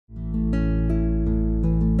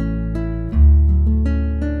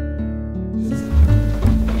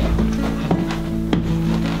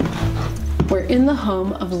in the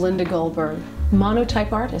home of Lynda Goldberg,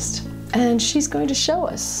 monotype artist, and she's going to show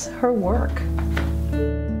us her work.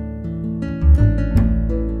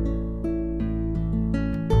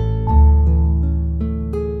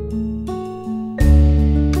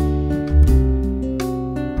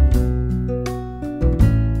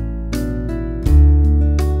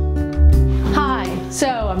 So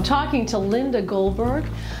I'm talking to Lynda Goldberg,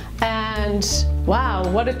 and wow,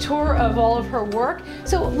 what a tour of all of her work.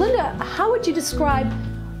 So Lynda, how would you describe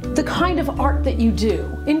the kind of art that you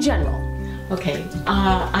do in general? Okay,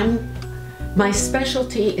 my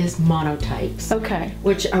specialty is monotypes, okay,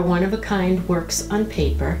 which are one-of-a-kind works on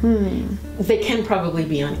paper. They can probably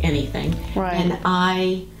be on anything, right. And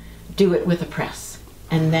I do it with a press,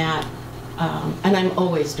 and I'm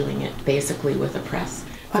always doing it basically with a press.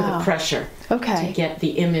 For the pressure, okay, to get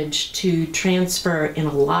the image to transfer in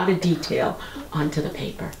a lot of detail onto the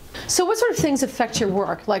paper. So what sort of things affect your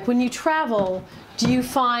work? Like when you travel, do you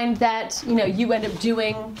find that you end up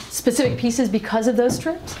doing specific pieces because of those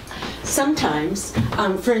trips? Sometimes.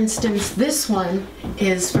 For instance, this one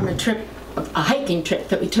is from a hiking trip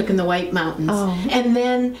that we took in the White Mountains. Oh. And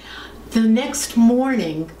then the next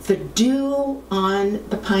morning, the dew on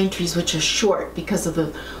the pine trees, which are short because of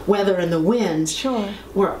the weather and the winds, sure,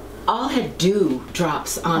 all had dew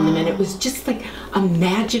drops on them, and it was just like a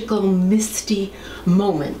magical, misty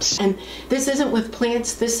moment. And this isn't with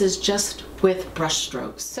plants, this is just with brush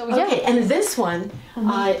strokes. So, yeah. Okay, and this one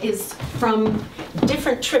is from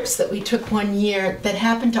different trips that we took one year that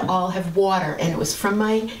happened to all have water, and it was from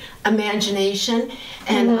my imagination,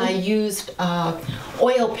 and I used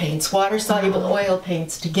oil paints, water-soluble oil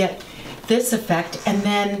paints to get this effect, and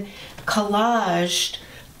then collaged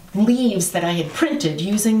leaves that I had printed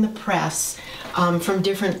using the press from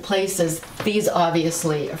different places. These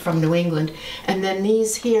obviously are from New England, and then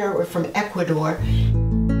these here were from Ecuador.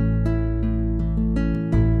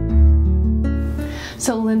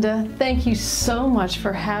 So Lynda, thank you so much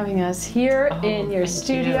for having us here in your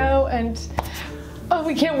studio, and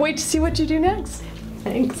we can't wait to see what you do next.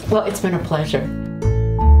 Thanks. Well, it's been a pleasure.